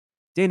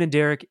Dan and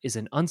Derek is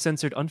an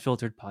uncensored,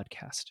 unfiltered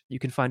podcast. You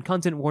can find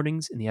content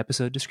warnings in the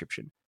episode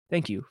description.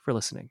 Thank you for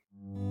listening.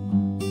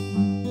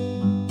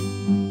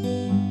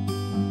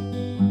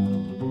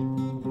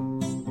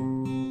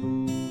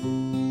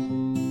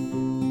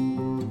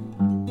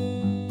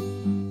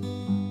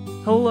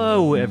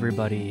 Hello,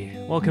 everybody.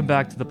 Welcome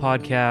back to the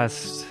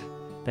podcast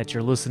that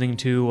you're listening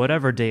to,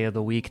 whatever day of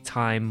the week,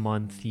 time,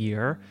 month,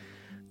 year.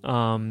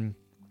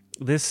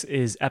 This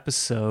is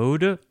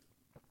episode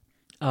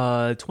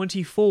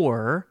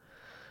 24,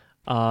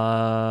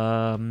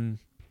 and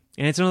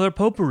it's another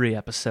Potpourri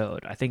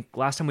episode. I think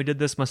last time we did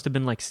this must have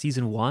been like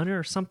season 1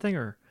 or something,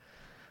 or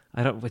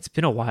it's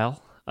been a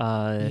while.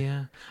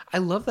 Yeah, I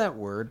love that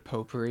word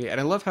potpourri, and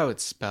I love how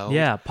it's spelled.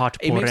 Yeah,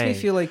 potpourri. It makes me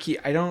feel like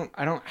I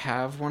don't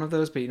have one of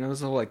those, but you know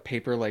those little like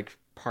paper like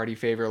party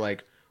favor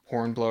like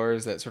horn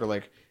blowers that sort of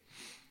like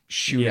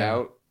shoot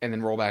out and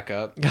then roll back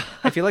up.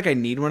 I feel like I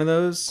need one of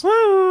those.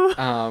 Woo!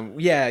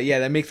 Yeah,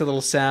 that makes a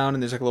little sound,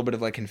 and there's like a little bit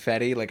of like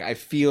confetti. Like I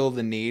feel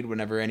the need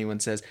whenever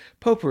anyone says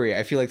potpourri.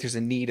 I feel like there's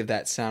a need of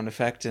that sound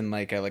effect and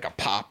like a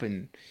pop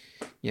and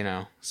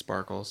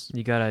sparkles.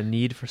 You got a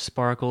need for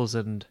sparkles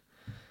and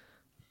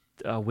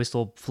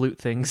whistle flute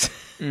things.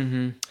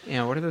 Mm-hmm.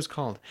 Yeah, what are those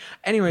called?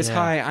 Anyways,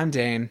 Hi, I'm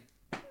Dane.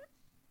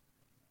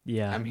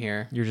 Yeah, I'm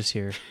here. You're just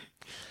here.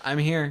 I'm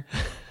here.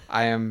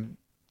 I am.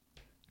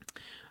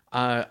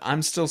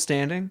 I'm still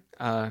standing.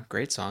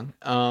 Great song.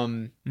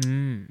 I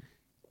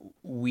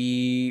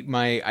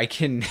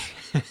can.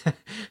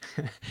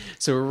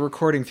 So we're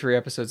recording 3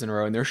 episodes in a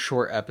row, and they're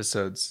short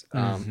episodes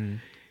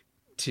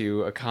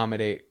to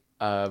accommodate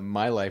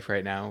my life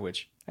right now,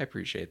 which I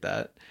appreciate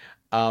that.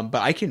 But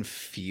I can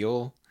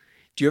feel.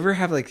 Do you ever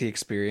have like the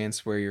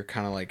experience where you're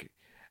kind of like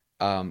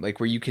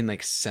where you can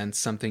like sense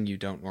something you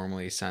don't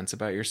normally sense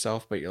about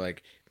yourself, but you're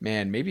like,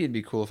 man, maybe it'd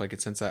be cool if I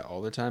could sense that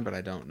all the time, but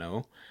I don't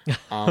know.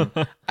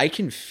 I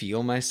can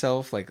feel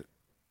myself like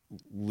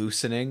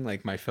loosening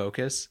like my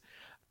focus.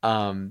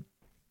 Oh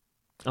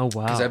wow!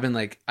 Because I've been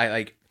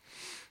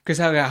because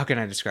how can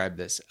I describe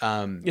this?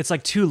 It's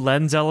like 2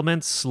 lens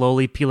elements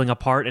slowly peeling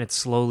apart, and it's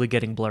slowly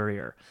getting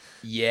blurrier.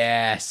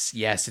 Yes,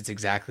 it's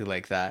exactly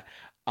like that.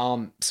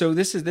 So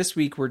this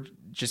week we're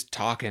just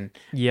talking.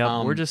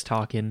 Yeah, we're just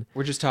talking.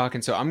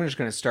 So I'm just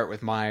going to start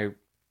with my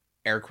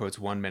air quotes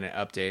 1 minute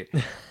update.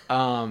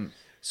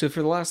 So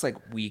for the last like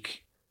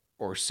week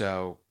or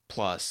so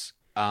plus,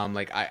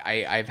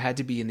 I've had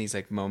to be in these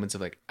like moments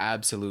of like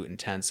absolute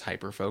intense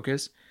hyper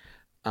focus.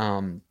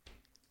 And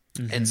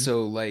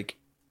so like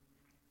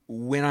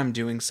when I'm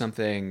doing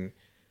something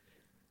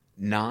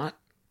not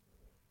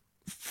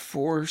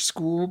for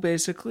school,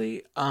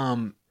 basically,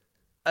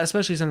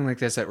 especially something like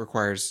this that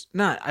requires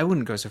I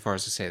wouldn't go so far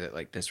as to say that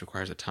like this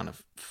requires a ton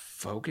of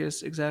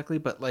focus exactly,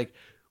 but like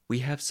we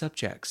have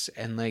subjects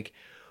and like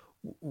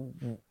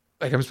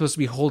I'm supposed to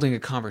be holding a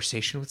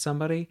conversation with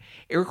somebody.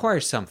 It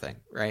requires something,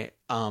 right?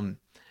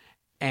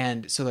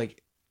 And so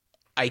like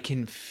I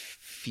can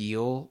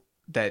feel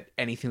that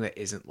anything that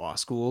isn't law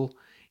school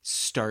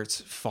starts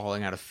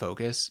falling out of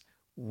focus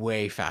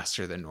way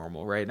faster than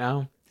normal right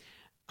now.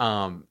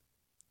 And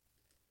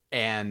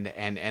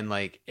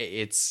like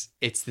it's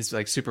this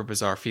like super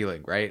bizarre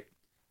feeling, right?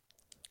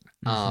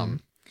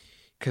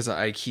 Because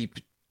I keep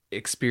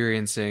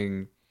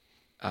experiencing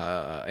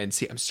and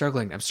see I'm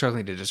struggling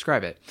to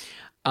describe it.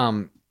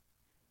 I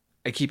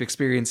keep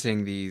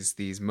experiencing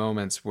these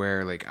moments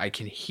where like I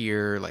can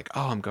hear like,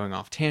 oh, I'm going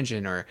off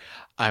tangent, or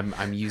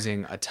I'm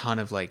using a ton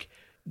of like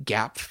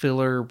gap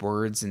filler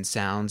words and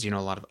sounds, a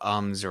lot of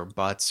ums or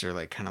buts, or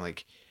like kind of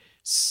like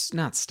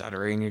not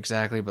stuttering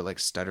exactly, but like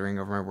stuttering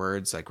over my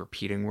words, like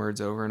repeating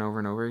words over and over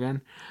and over again.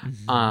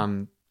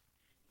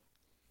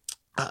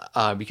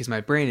 Because my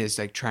brain is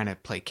like trying to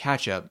play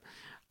catch up.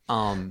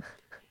 And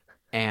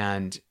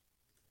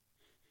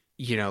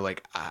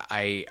like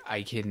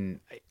I can,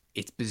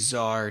 it's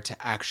bizarre to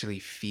actually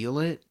feel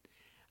it.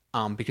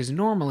 Because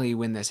normally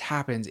when this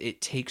happens,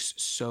 it takes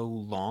so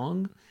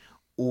long,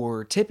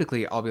 or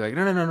typically I'll be like,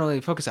 no,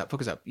 like, focus up,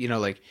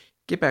 like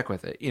get back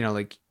with it.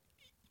 Like,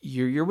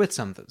 you're with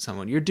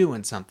someone, you're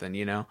doing something,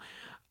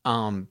 but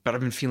I've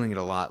been feeling it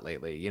a lot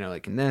lately,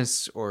 like in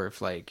this, or if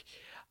like,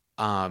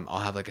 I'll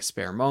have like a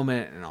spare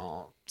moment and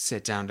I'll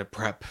sit down to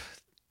prep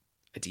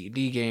a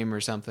D&D game or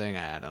something.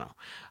 I don't know.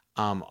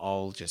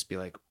 I'll just be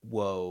like,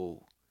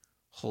 whoa,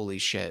 holy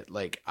shit.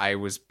 Like I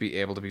was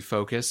able to be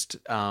focused,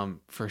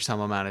 for some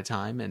amount of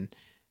time, and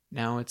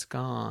now it's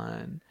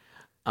gone.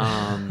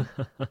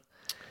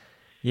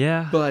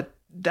 Yeah, but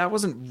that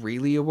wasn't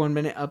really a 1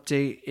 minute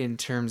update in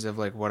terms of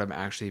like what I've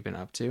actually been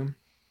up to.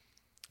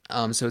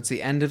 So it's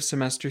the end of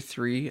semester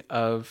 3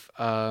 of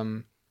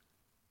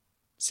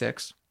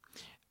 6.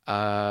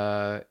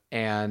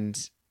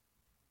 And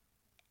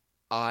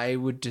I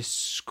would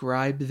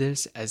describe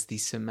this as the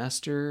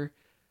semester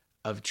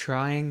of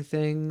trying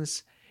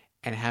things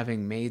and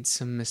having made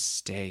some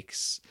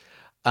mistakes.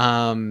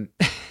 Turns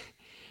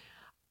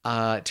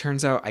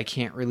out I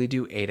can't really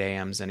do 8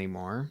 a.m.s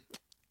anymore.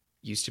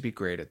 Used to be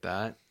great at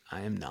that.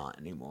 I am not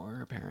anymore,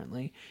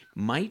 apparently.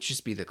 Might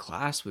just be the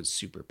class was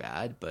super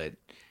bad, but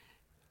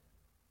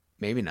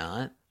maybe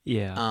not.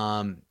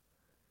 Yeah.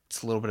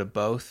 It's a little bit of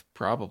both,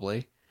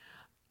 probably.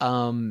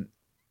 Um,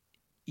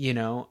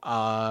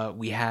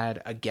 we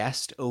had a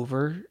guest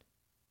over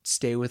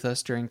stay with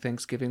us during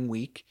Thanksgiving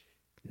week.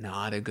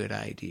 Not a good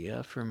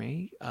idea for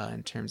me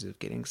in terms of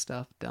getting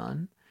stuff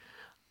done.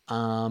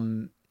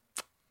 Um,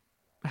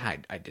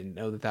 I didn't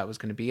know that was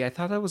going to be. I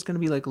thought that was going to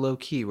be like low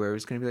key, where it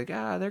was going to be like,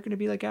 they're going to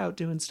be like out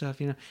doing stuff,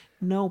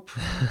 Nope,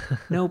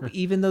 nope.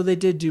 Even though they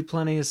did do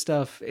plenty of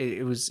stuff,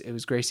 it was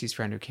Gracie's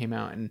friend who came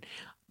out, and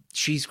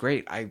she's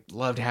great. I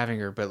loved having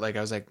her, but like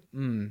I was like,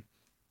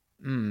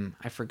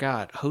 I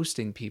forgot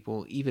hosting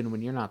people, even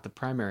when you're not the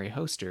primary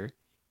hoster,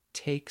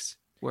 takes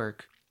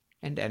work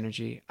and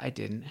energy I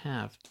didn't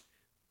have.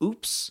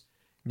 Oops.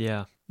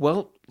 Yeah.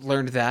 Well,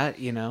 learned that,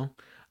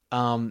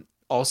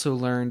 Also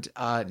learned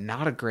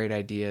not a great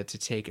idea to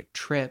take a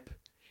trip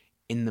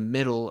in the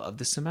middle of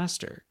the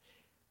semester.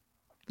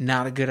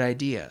 Not a good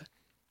idea.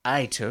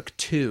 I took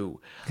 2.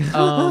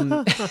 And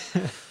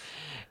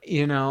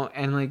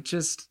like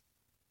just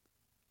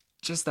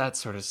that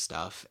sort of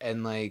stuff.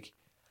 And like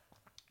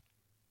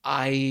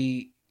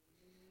I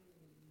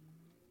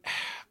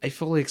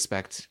fully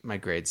expect my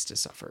grades to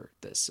suffer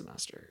this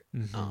semester.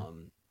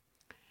 Mm-hmm.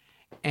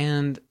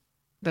 And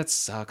that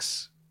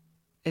sucks.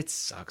 It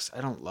sucks. I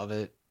don't love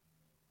it.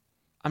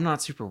 I'm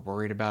not super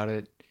worried about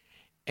it.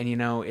 And,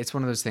 it's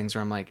one of those things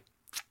where I'm like,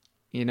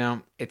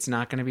 it's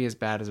not going to be as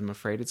bad as I'm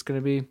afraid it's going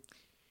to be.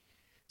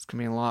 It's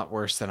going to be a lot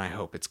worse than I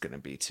hope it's going to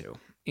be too.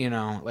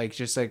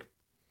 Just like,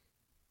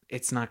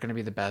 it's not going to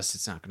be the best.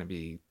 It's not going to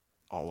be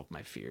all of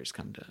my fears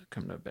come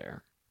to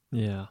bear.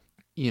 Yeah.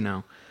 Yeah.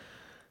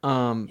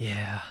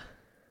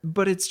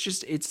 But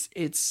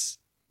it's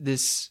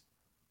this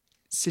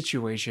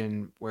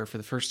situation where for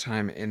the first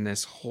time in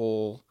this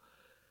whole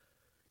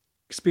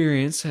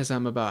experience, as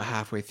I'm about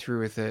halfway through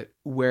with it,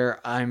 where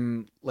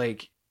I'm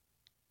like,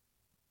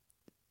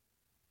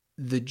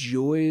 the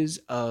joys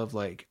of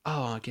like,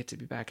 I get to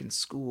be back in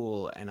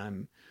school and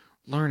I'm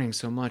learning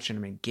so much and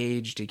I'm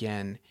engaged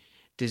again,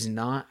 does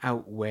not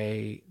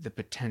outweigh the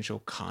potential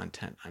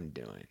content I'm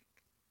doing.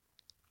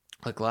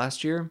 Like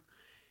last year,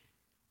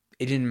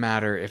 it didn't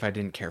matter if I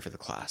didn't care for the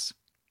class.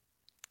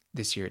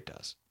 This year it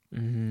does.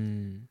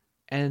 Mm-hmm.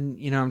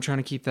 And I'm trying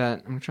to keep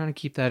that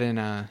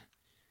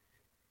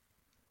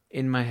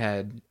in my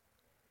head,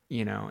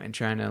 and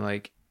trying to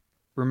like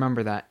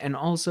remember that, and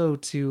also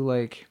to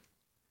like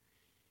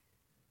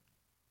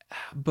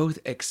both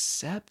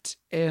accept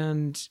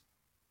and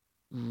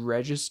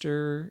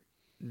register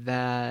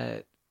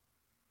that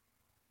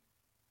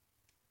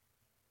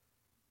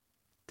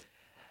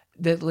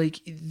like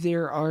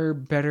there are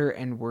better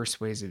and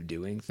worse ways of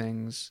doing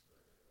things,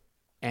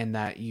 and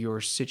that your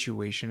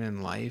situation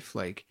in life,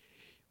 like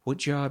what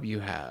job you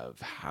have,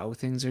 how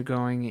things are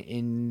going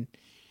in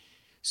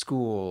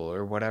school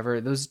or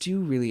whatever, those do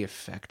really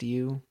affect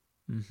you.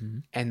 Mm-hmm.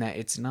 And that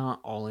it's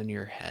not all in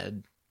your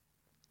head.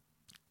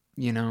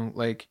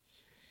 Like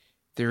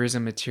there is a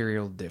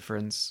material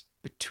difference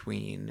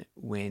between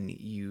when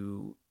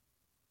you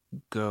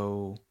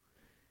go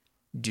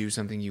do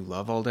something you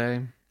love all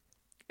day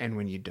and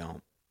when you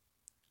don't.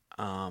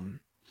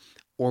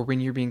 Or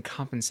when you're being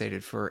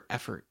compensated for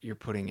effort you're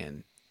putting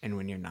in and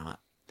when you're not.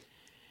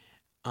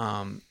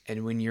 And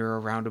when you're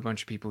around a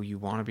bunch of people you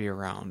want to be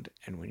around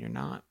and when you're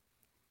not.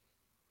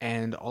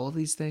 And all of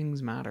these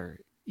things matter,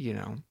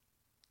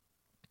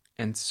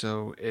 And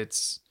so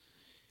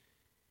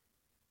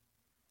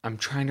I'm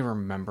trying to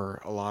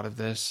remember a lot of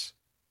this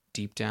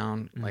deep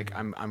down. Mm-hmm. Like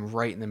I'm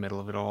right in the middle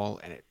of it all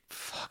and it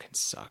fucking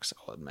sucks,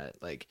 I'll admit.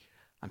 Like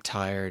I'm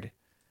tired.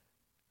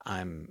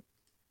 I'm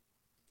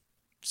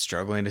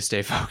struggling to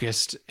stay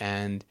focused,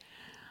 and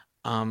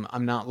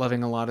I'm not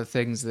loving a lot of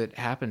things that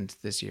happened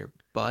this year,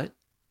 but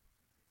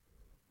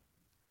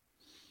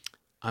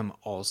I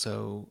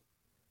also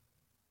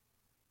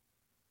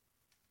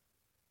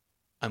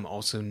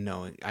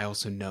know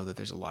that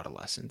there's a lot of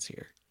lessons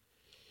here.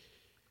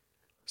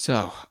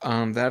 So,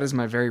 that is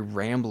my very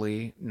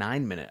rambly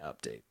 9-minute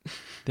update.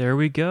 There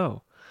we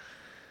go.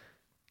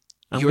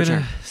 I'm Your gonna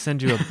turn.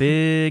 send you a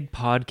big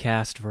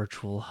podcast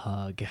virtual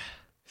hug.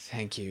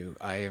 Thank you.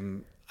 I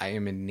am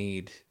in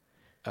need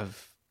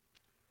of.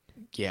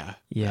 Yeah.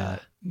 Yeah.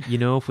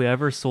 If we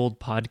ever sold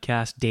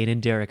podcast Dane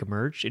and Derek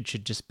merch, it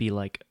should just be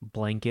like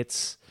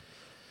blankets.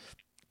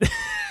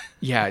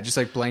 Yeah, just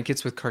like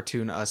blankets with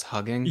cartoon us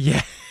hugging.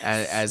 Yeah.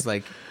 As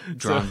like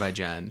drawn by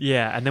Jen.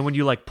 Yeah, and then when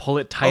you like pull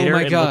it tighter,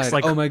 it looks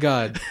like. Oh my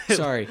god!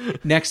 Sorry.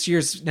 Next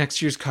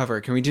year's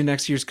cover. Can we do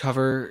next year's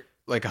cover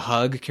like a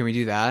hug? Can we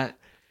do that?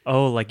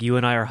 Oh, like you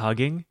and I are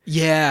hugging?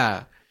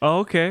 Yeah. Oh,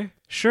 okay.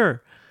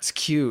 Sure. It's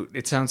cute.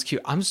 It sounds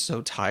cute. I'm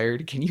so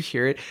tired. Can you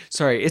hear it?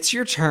 Sorry, it's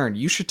your turn.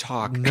 You should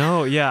talk.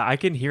 No, yeah, I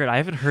can hear it. I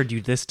haven't heard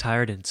you this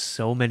tired in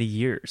so many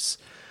years.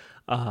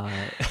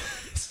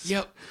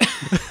 Yep.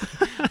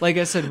 Like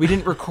I said, we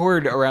didn't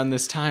record around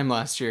this time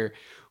last year.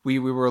 We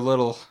were a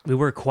little. We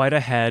were quite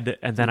ahead,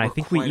 and then I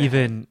think we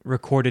even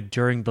recorded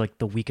during like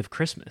the week of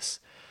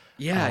Christmas.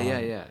 Yeah.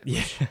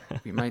 Yeah.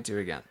 We might do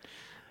again.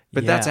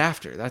 But that's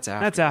after. That's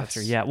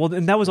after. Yeah. Well,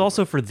 and that was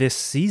also for this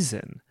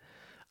season.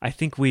 I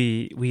think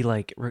we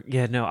like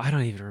yeah, no, I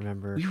don't even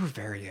remember. We were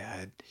very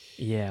good.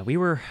 Yeah, we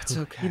were. It's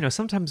okay. You know,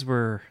 sometimes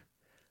we're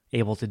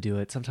able to do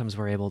it, sometimes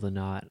we're able to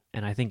not,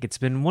 and I think it's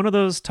been one of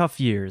those tough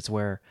years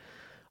where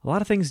a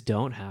lot of things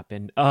don't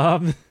happen.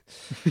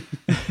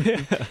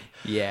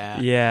 Yeah.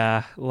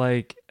 Yeah,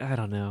 like I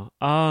don't know.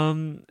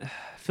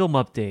 Film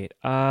update.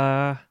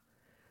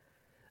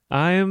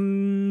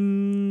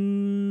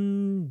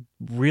 I'm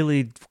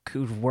really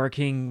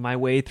working my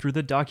way through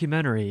the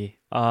documentary.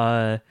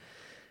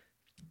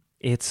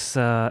 It's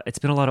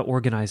been a lot of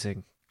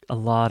organizing, a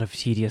lot of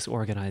tedious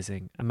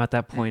organizing. I'm at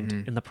that point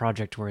Mm-hmm. in the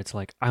project where it's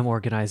like I'm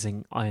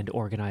organizing and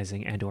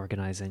organizing and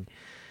organizing.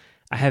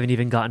 I haven't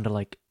even gotten to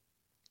like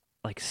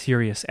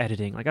serious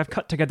editing. Like I've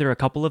cut together a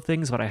couple of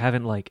things, but I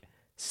haven't like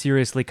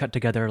seriously cut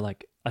together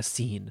like a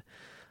scene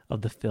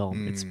of the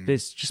film.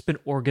 It's just been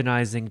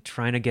organizing,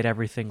 trying to get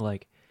everything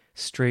like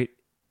straight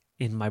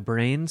in my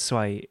brain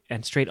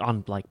and straight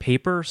on like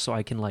paper so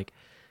I can like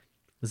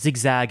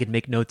zigzag and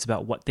make notes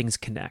about what things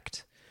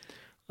connect.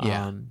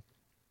 Yeah.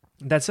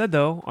 That said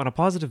though, on a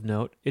positive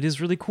note, it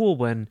is really cool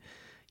when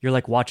you're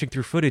like watching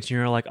through footage and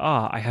you're like,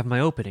 I have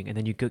my opening, and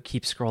then you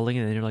keep scrolling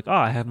and then you're like,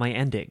 I have my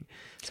ending.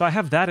 So I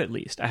have that at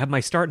least. I have my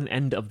start and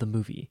end of the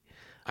movie.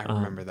 I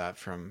remember that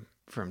from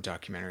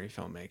documentary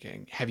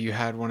filmmaking. Have you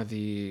had one of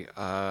the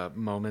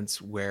moments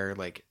where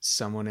like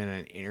someone in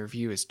an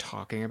interview is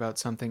talking about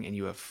something and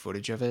you have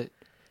footage of it?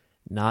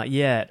 Not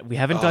yet. We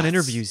haven't done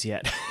interviews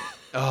yet.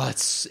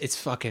 It's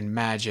fucking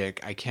magic.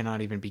 I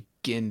cannot even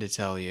begin to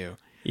tell you.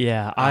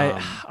 Yeah,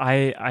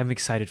 I'm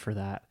excited for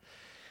that.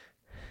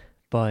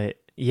 But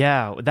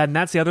yeah,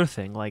 that's the other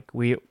thing. Like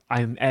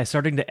I'm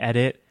starting to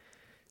edit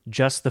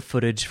just the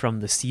footage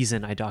from the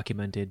season I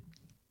documented.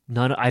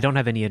 I don't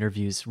have any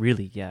interviews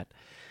really yet.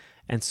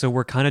 And so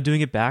we're kind of doing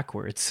it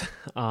backwards.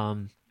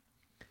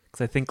 Cuz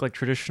I think like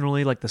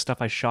traditionally like the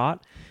stuff I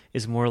shot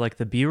is more like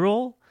the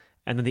B-roll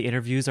and then the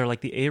interviews are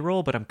like the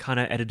A-roll, but I'm kind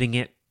of editing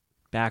it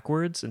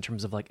backwards in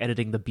terms of like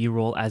editing the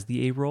B-roll as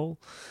the A-roll.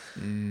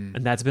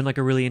 And that's been like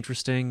a really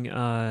interesting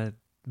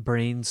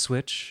brain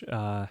switch.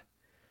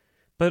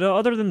 But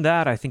other than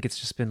that, I think it's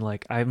just been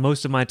like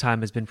most of my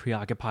time has been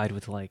preoccupied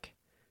with like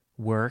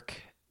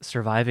work,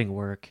 surviving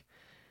work,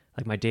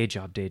 like my day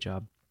job,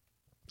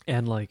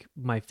 and like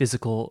my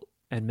physical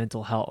and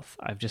mental health.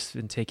 I've just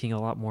been taking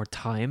a lot more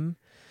time,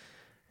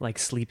 like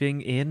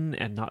sleeping in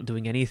and not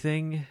doing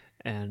anything.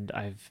 And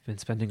I've been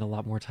spending a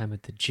lot more time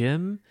at the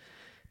gym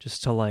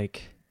just to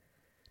like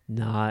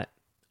not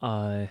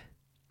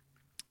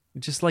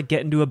just like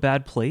get into a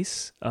bad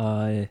place.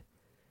 I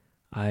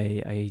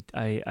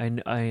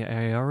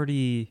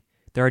already,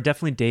 there are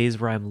definitely days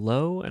where I'm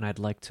low and I'd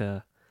like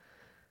to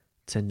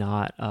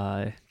not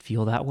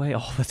feel that way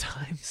all the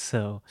time.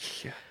 So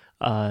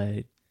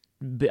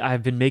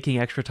I've been making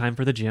extra time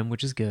for the gym,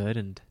 which is good,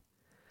 and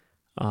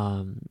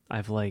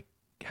I've like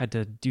had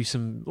to do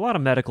a lot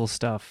of medical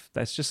stuff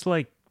that's just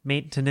like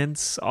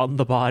maintenance on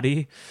the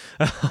body,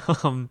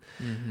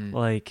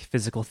 like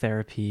physical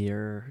therapy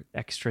or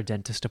extra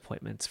dentist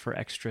appointments for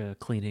extra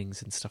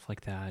cleanings and stuff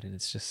like that. And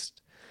it's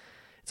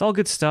all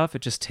good stuff.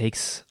 It just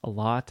takes a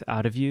lot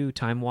out of you,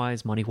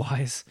 time-wise,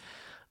 money-wise.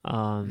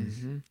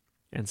 And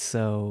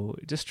so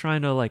just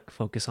trying to like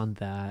focus on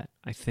that.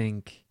 I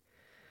think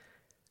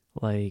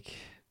like,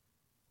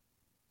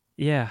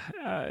 yeah,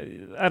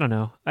 I don't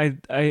know.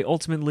 I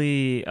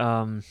ultimately,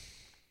 I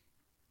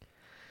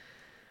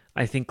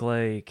think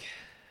like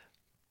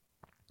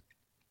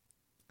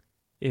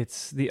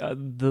it's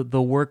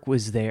the work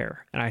was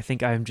there, and I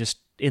think I'm just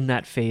in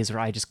that phase where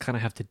I just kind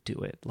of have to do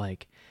it.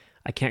 Like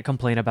I can't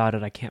complain about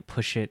it. I can't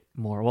push it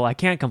more. Well, I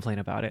can't complain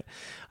about it.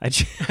 I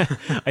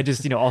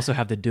just also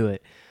have to do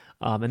it.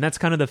 And that's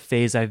kind of the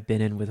phase I've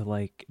been in with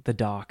like the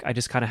doc. I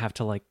just kind of have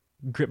to like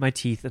grit my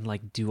teeth and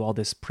like do all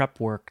this prep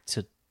work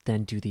to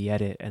then do the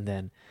edit, and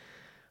then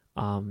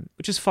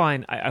which is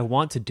fine. I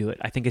want to do it.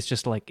 I think it's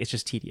just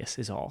tedious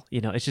is all.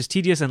 It's just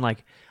tedious, and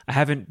like I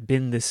haven't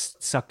been this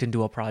sucked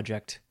into a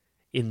project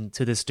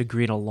into this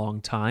degree in a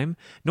long time,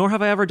 nor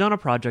have I ever done a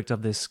project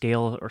of this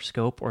scale or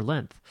scope or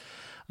length.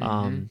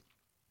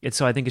 And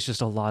so I think it's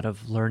just a lot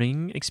of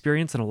learning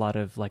experience and a lot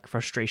of like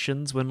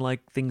frustrations when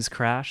like things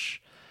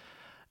crash.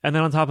 And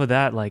then on top of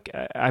that, like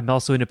I'm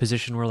also in a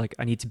position where like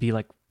I need to be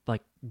like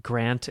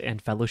grant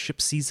and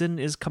fellowship season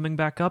is coming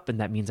back up, and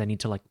that means I need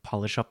to like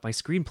polish up my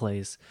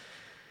screenplays.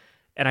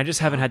 And I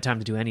just haven't had time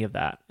to do any of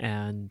that.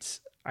 And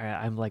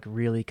I'm like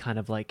really kind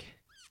of like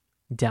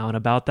down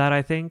about that,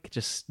 I think,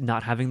 just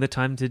not having the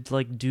time to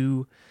like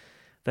do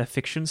the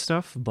fiction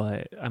stuff.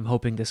 But I'm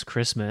hoping this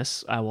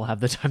Christmas I will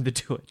have the time to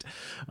do it.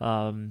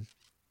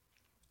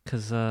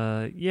 Because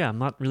I'm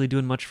not really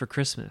doing much for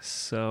Christmas.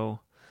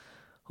 So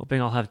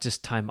hoping I'll have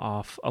just time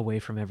off away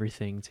from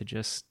everything to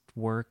just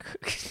work.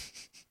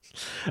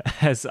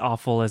 As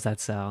awful as that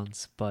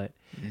sounds, but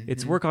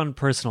it's work on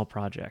personal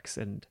projects.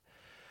 And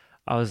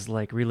I was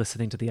like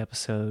re-listening to the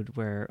episode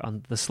where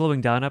on the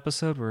slowing down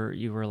episode where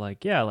you were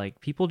like, yeah, like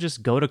people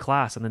just go to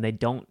class and then they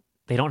don't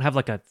have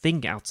like a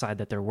thing outside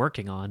that they're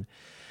working on.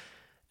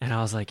 And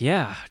I was like,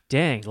 yeah,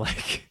 dang,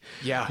 like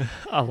Yeah.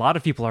 a lot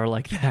of people are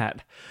like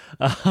that.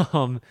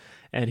 Um,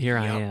 and here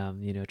I Yep.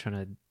 am,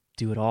 trying to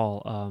do it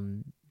all.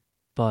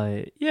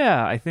 But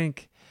yeah, I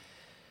think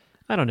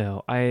I don't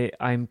know.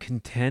 I'm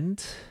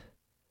content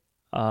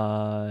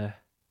uh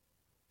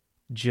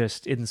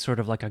just in sort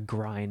of like a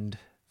grind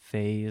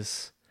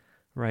phase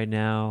right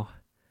now.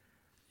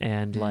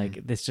 And Mm.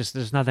 like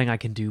there's nothing I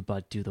can do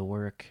but do the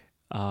work.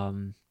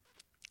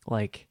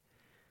 Like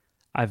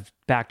I've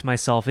backed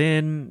myself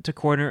into a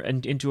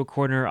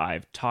corner.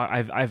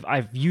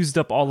 I've used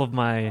up all of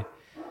my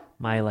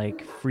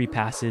like free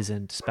passes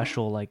and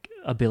special like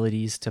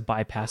abilities to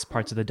bypass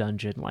parts of the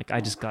dungeon. Like I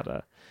just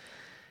gotta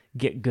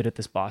get good at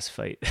this boss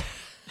fight.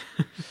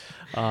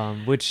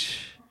 Which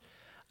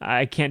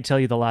I can't tell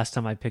you the last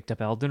time I picked up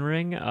Elden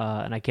Ring,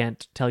 and I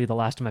can't tell you the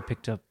last time I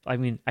picked up. I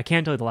mean, I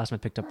can tell you the last time I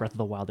picked up Breath of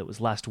the Wild. It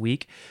was last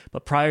week,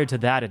 but prior to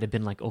that, it had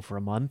been like over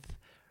a month,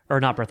 or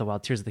not Breath of the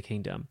Wild, Tears of the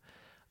Kingdom.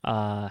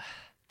 Uh,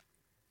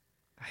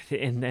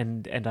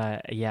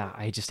 yeah,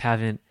 I just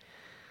haven't.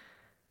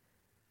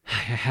 I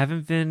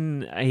haven't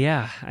been. I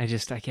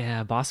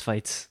can't. Boss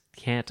fights.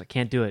 I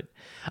can't do it.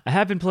 I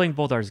have been playing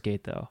Baldur's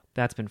Gate though.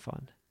 That's been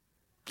fun.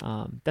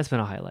 That's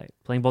been a highlight.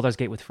 Playing Baldur's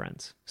Gate with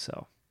friends.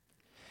 So.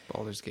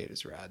 Baldur's Gate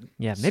is rad.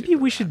 Yeah, maybe Super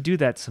we rad. should do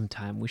that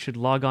sometime. We should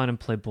log on and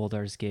play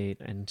Baldur's Gate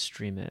and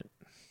stream it.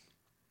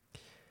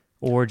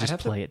 Or just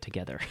play it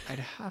together. I'd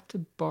have to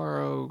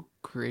borrow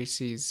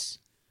Gracie's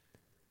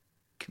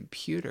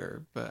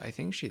computer, but I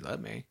think she'd let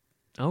me.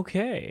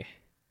 Okay.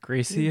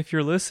 Gracie, if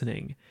you're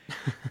listening,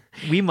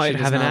 we might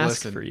does have an not ask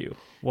listen. for you.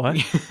 What?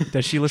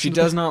 Does she listen? She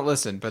does not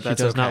listen, but She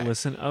that's does okay. not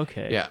listen?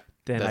 Okay. Yeah,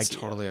 Then that's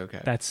totally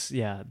okay.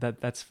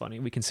 That's funny.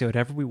 We can say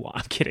whatever we want.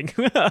 I'm kidding.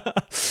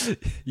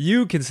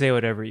 You can say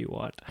whatever you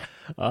want.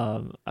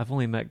 I've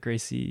only met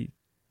Gracie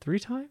 3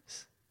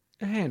 times.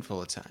 A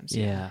handful of times.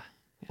 Yeah.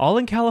 All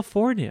in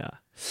California.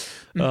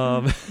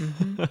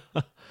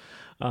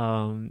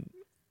 Mm-hmm.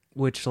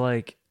 Which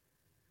like,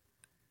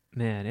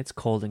 man, it's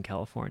cold in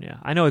California.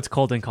 I know it's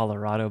cold in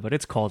Colorado, but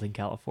it's cold in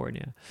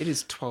California. It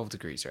is 12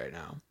 degrees right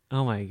now.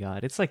 Oh my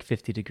God. It's like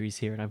 50 degrees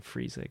here and I'm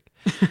freezing.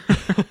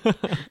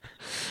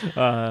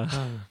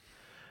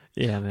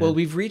 Yeah, man. Well,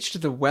 we've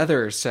reached the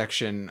weather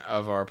section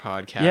of our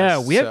podcast. Yeah,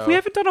 we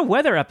haven't done a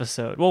weather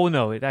episode. Well,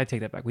 no, I take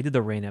that back. We did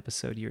the rain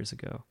episode years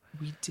ago.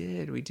 We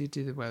did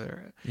do the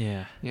weather.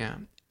 Yeah. Yeah.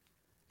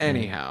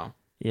 Anyhow,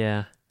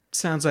 Yeah.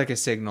 sounds like a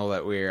signal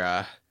that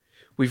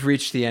we've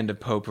reached the end of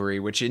Potpourri,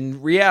 which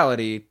in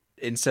reality,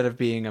 instead of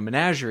being a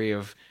menagerie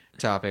of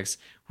topics,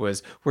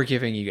 we're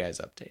giving you guys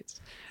updates.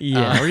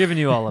 Yeah, we're giving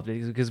you all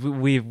updates because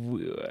we've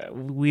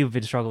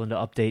been struggling to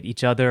update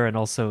each other and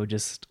also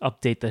just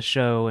update the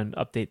show and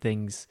update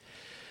things.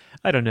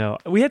 I don't know.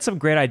 We had some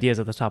great ideas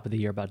at the top of the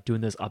year about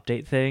doing this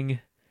update thing,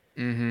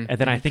 and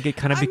then I think it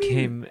kind of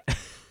became.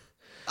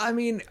 I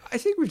mean, I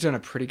think we've done a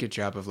pretty good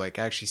job of like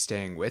actually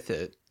staying with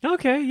it.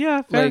 Okay,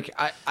 yeah, fair. Like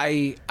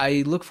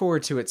I look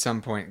forward to at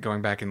some point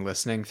going back and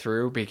listening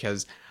through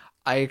because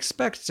I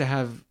expect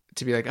to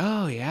be like,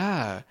 oh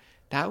yeah,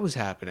 that was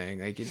happening.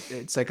 Like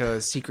it's like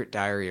a secret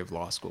diary of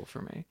law school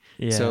for me.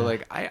 Yeah. So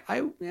like I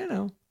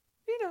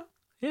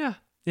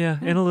Yeah,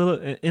 in a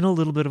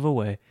little bit of a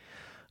way.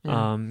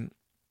 Yeah.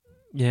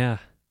 Yeah.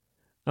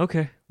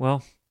 Okay.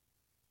 Well,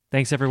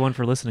 thanks everyone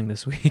for listening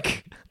this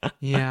week.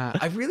 yeah,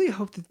 I really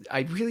hope,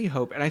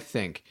 and I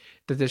think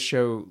that this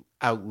show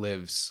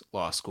outlives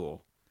law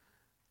school.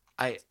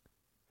 I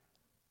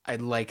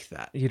like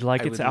that. You'd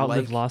like I it would to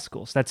outlive like- law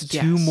school. So that's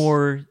Yes. 2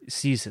 more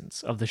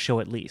seasons of the show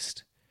at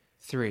least.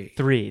 3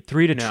 Three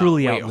to No,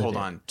 truly wait, outlive hold it.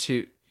 on.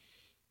 2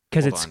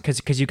 Because Hold it's on.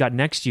 because you got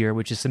next year,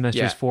 which is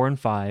semesters Yeah. 4 and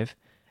 5, and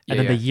Yeah,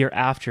 then the yeah. year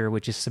after,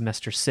 which is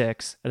semester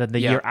 6, and then the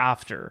Yeah. year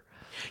after.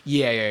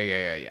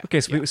 Yeah. Okay,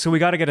 so we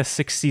got to get a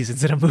 6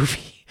 seasons in a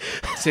movie.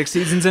 6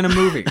 seasons in a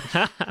movie.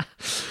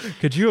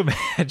 Could you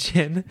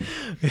imagine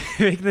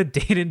make the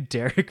Dane and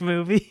Derek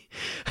movie?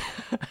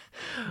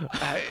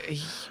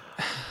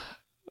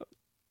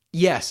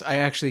 Yes, I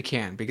actually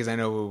can because I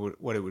know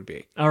what it would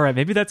be. All right,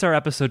 maybe that's our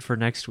episode for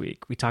next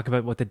week. We talk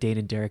about what the Dane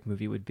and Derek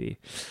movie would be.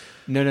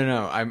 No.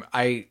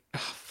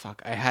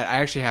 Fuck. I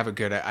actually have a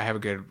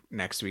good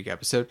next week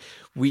episode.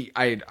 I'm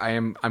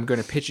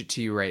going to pitch it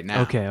to you right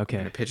now. Okay. I'm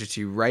going to pitch it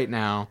to you right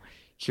now.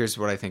 Here's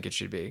what I think it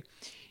should be.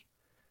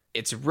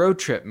 It's a road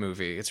trip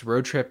movie. It's a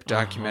road trip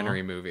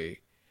documentary movie.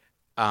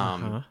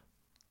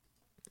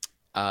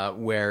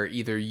 Where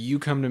either you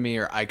come to me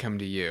or I come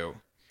to you.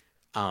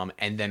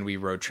 And then we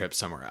road trip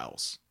somewhere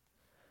else.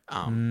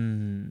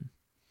 And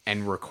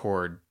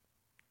record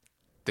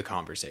the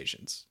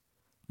conversations.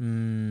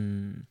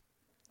 A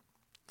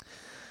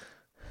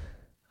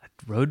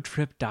road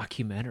trip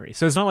documentary.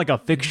 So it's not like a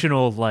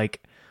fictional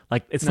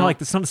it's not like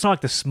the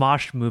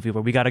Smosh movie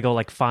where we got to go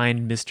like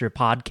find Mr.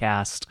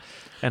 Podcast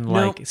and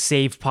like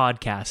save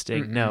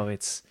podcasting. No,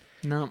 it's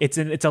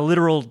a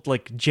literal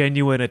like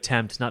genuine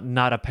attempt,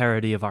 not a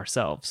parody of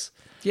ourselves.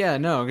 Yeah,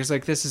 no, because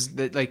like this is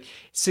like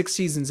 6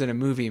 seasons in a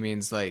movie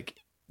means like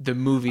the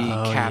movie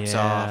caps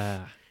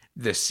off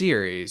the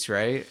series,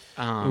 right?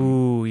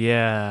 Ooh,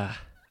 yeah.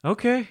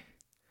 Okay.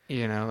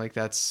 You know, like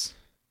that's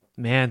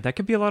Man, that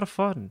could be a lot of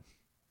fun.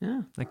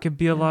 yeah. That could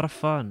be a lot of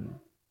fun.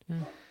 Yeah.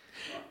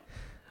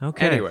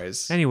 Okay.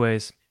 Anyways,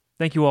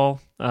 thank you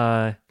all.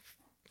 Follow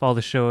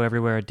the show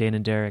everywhere at Dane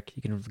and Derek.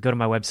 You can go to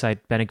my website,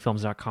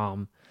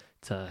 benningfilms.com,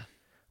 to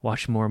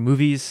watch more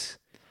movies.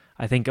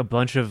 I think a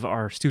bunch of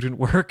our student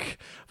work,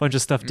 a bunch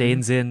of stuff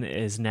Dane's in,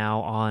 is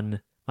now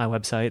on my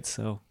website.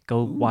 So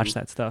go watch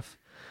that stuff.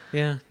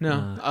 Yeah,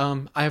 no.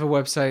 I have a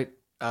website,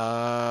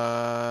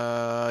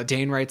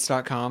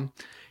 danewrites.com.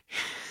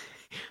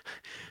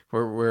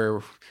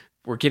 We're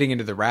getting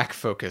into the rack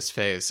focus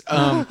phase.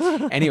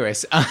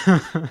 Anyways,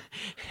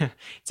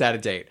 it's out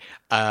of date.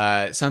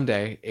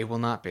 Someday it will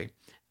not be.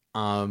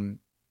 Hooray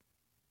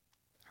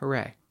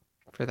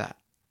for that.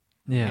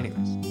 Yeah.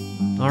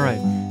 Anyways. All right.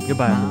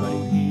 Goodbye,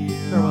 everybody.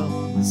 Farewell.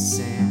 On the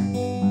sand,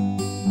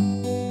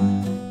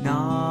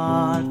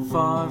 not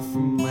far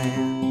from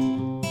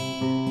land.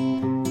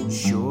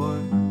 Sure,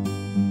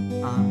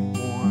 I'm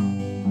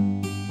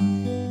warm,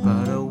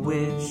 but I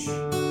wish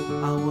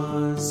I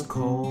was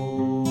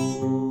cold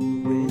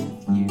with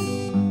you.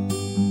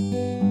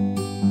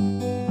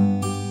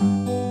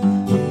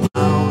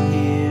 Out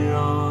here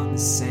on the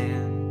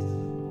sand,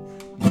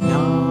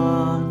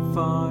 not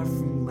far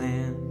from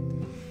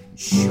land.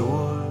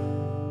 Sure,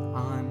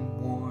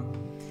 I'm warm,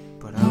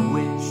 but I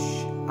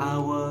wish I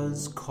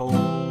was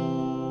cold.